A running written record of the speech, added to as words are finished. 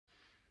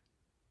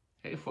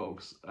Hey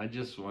folks, I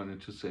just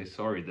wanted to say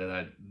sorry that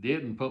I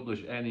didn't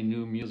publish any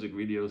new music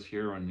videos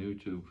here on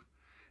YouTube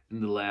in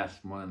the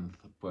last month,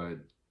 but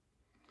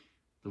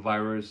the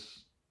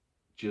virus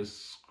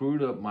just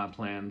screwed up my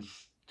plans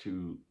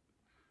to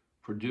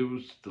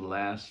produce the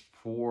last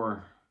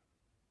four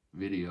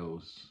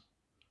videos,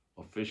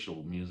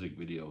 official music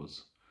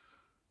videos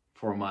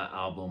for my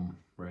album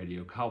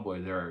Radio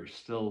Cowboy. There are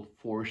still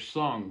four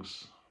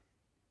songs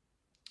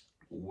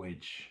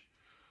which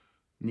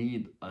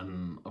need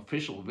an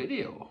official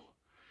video.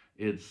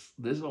 It's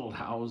This Old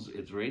House,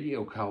 it's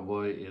Radio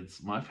Cowboy,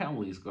 it's My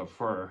Family's Got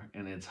Fur,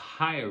 and it's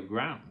Higher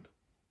Ground.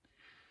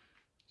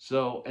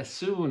 So as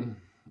soon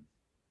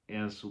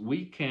as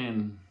we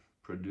can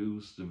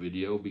produce the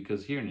video,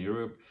 because here in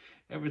Europe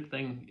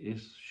everything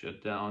is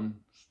shut down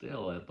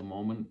still at the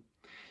moment,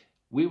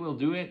 we will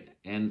do it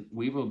and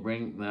we will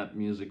bring that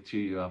music to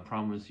you. I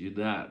promise you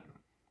that.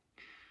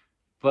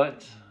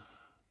 But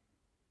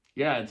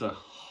yeah, it's a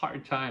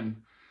hard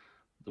time.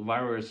 The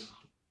virus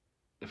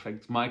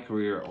affects my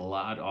career a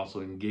lot, also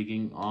in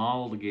gigging.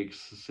 All the gigs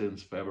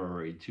since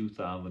February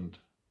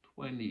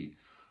 2020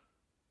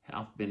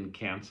 have been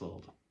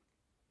canceled.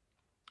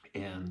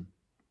 And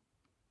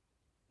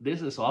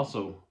this is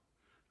also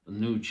a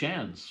new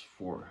chance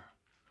for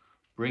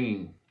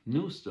bringing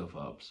new stuff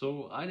up.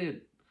 So I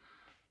did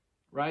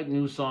write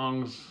new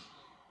songs,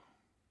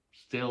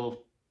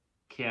 still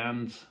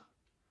can't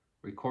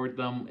record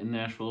them in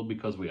Nashville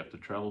because we have to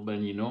travel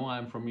ban. You know,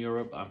 I'm from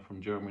Europe, I'm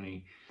from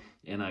Germany,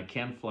 and I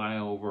can't fly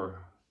over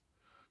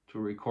to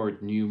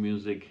record new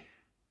music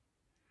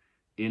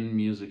in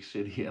Music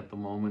City at the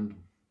moment.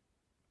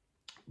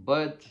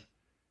 But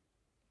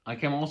I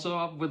came also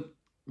up with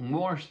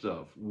more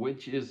stuff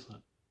which is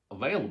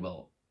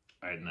available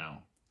right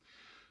now.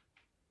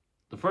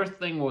 The first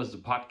thing was the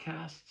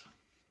podcast.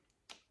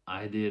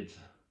 I did,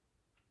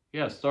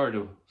 start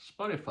a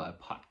Spotify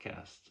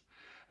podcast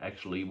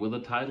actually with the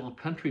title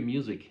Country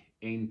Music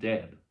Ain't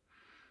Dead.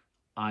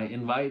 I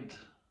invite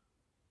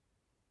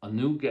a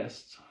new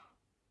guest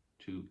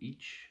to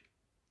each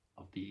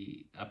of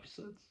the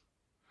episodes.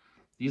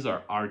 These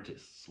are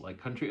artists, like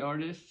country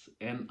artists,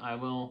 and I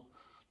will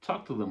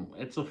talk to them.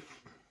 It's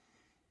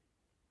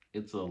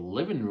a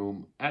living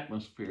room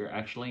atmosphere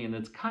actually, and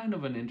it's kind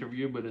of an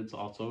interview, but it's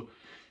also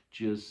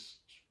just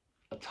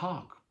a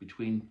talk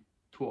between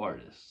two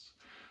artists,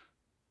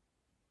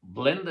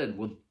 blended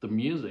with the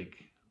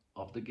music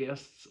of the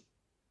guests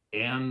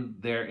and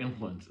their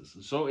influences.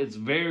 So it's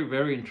very,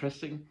 very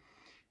interesting.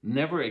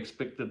 Never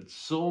expected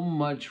so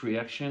much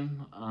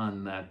reaction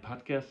on that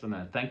podcast, and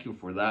I thank you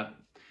for that.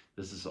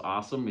 This is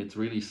awesome. It's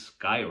really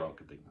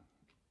skyrocketing.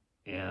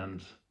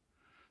 And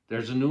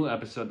there's a new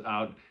episode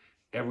out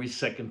every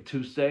second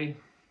Tuesday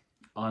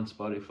on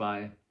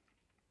Spotify.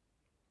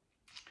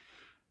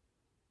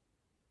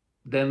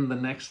 Then the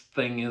next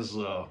thing is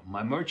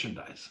my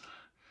merchandise.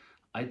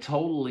 I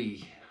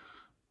totally,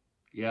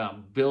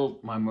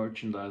 built my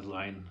merchandise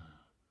line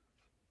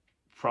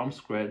from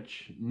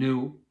scratch,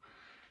 new.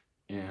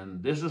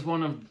 And this is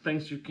one of the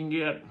things you can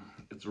get.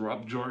 It's a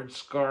Rob Georg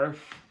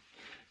scarf.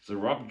 It's a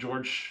Rob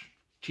Georg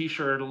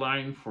t-shirt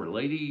line for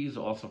ladies,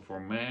 also for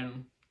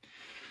men.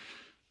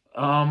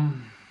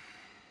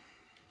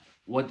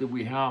 What do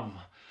we have?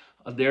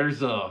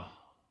 There's a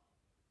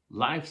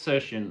live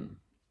session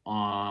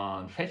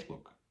on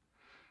Facebook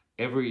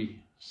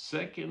every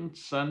second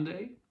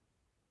Sunday.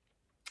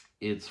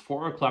 It's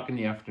 4 o'clock in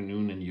the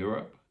afternoon in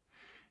Europe,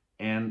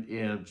 and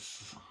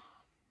it's,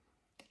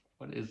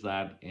 what is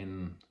that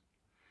in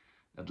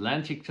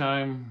Atlantic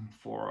time?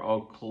 4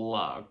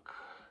 o'clock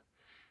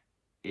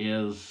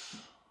is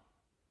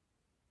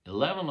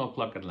 11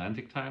 o'clock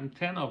Atlantic time,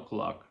 10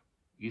 o'clock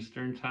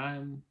Eastern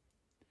time,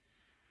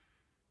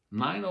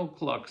 9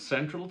 o'clock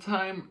Central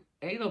time,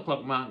 8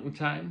 o'clock Mountain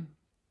time,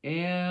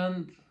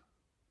 and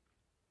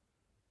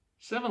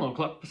 7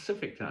 o'clock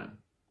Pacific time.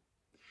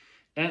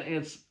 And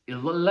it's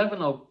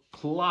 11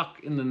 o'clock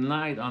in the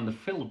night on the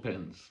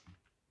Philippines.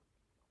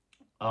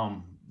 Why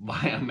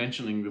I'm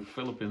mentioning the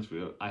Philippines,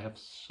 I have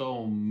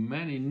so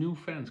many new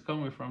fans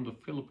coming from the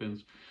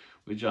Philippines,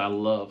 which I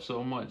love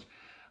so much.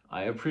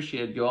 I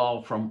appreciate you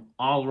all from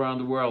all around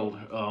the world.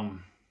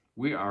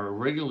 We are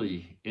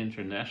regularly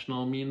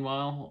international,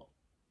 meanwhile,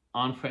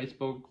 on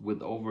Facebook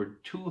with over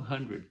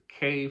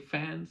 200K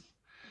fans.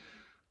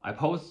 I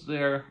post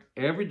there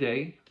every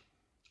day.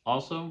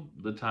 Also,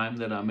 the time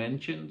that I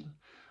mentioned,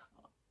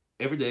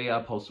 every day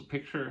I post a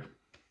picture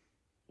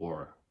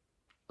or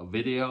a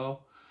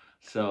video.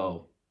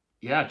 So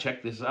yeah,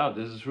 check this out.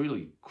 This is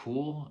really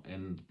cool,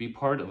 and be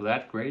part of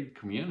that great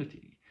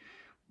community.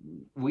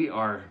 We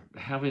are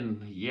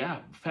having,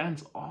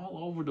 fans all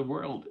over the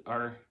world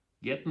are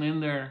getting in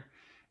there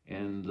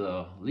and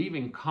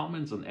leaving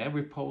comments on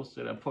every post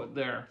that I put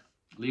there,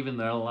 leaving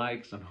their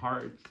likes and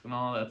hearts and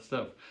all that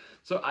stuff.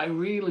 So I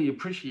really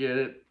appreciate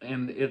it,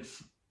 and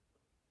it's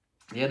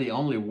the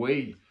only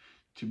way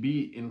to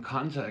be in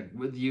contact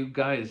with you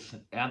guys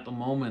at the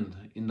moment,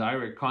 in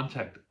direct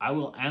contact. I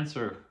will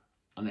answer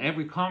on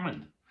every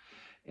comment,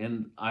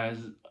 and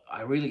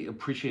I really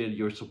appreciate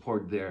your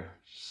support there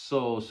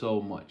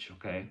so much.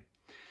 Okay,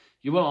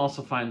 you will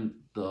also find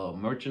the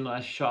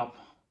merchandise shop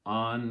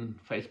on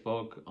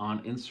Facebook,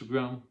 on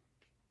Instagram,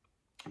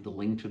 the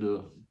link to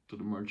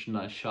the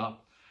merchandise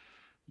shop.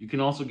 You can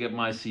also get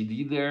my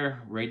CD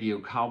there, Radio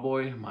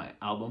Cowboy, my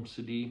album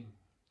CD.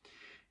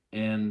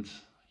 And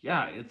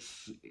yeah,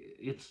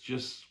 it's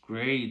just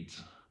great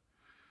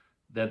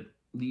that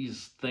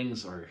these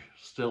things are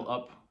still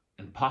up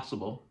and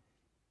possible.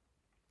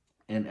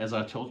 And as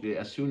I told you,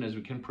 as soon as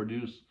we can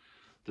produce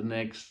the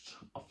next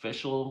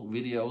official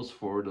videos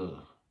for the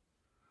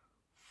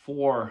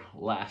 4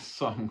 last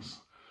songs,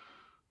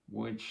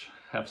 which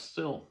have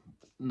still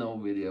no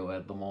video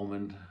at the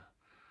moment,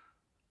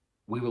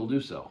 we will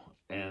do so.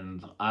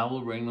 And I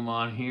will bring them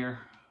on here.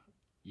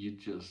 You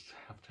just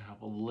have to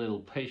have a little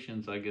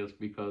patience, I guess,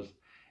 because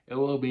it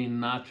will be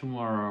not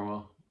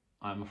tomorrow,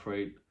 I'm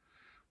afraid.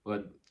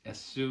 But as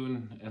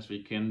soon as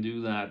we can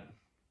do that,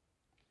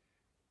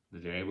 the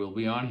day will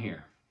be on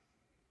here.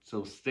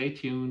 So stay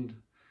tuned.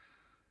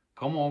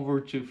 Come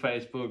over to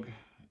Facebook,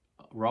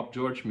 Rob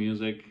Georg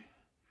Music,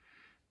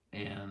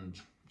 and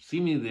see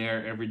me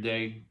there every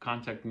day.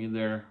 Contact me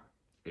there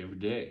every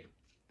day.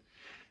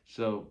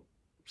 So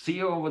see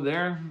you over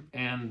there,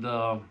 and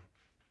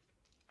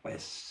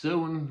as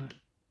soon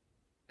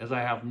as I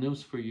have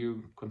news for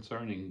you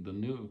concerning the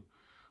new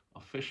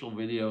official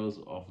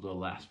videos of the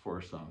last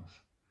 4 songs,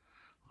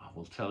 I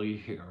will tell you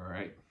here, all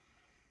right?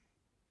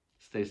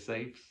 Stay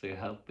safe, stay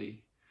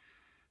healthy,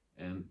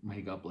 and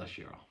may God bless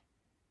you all.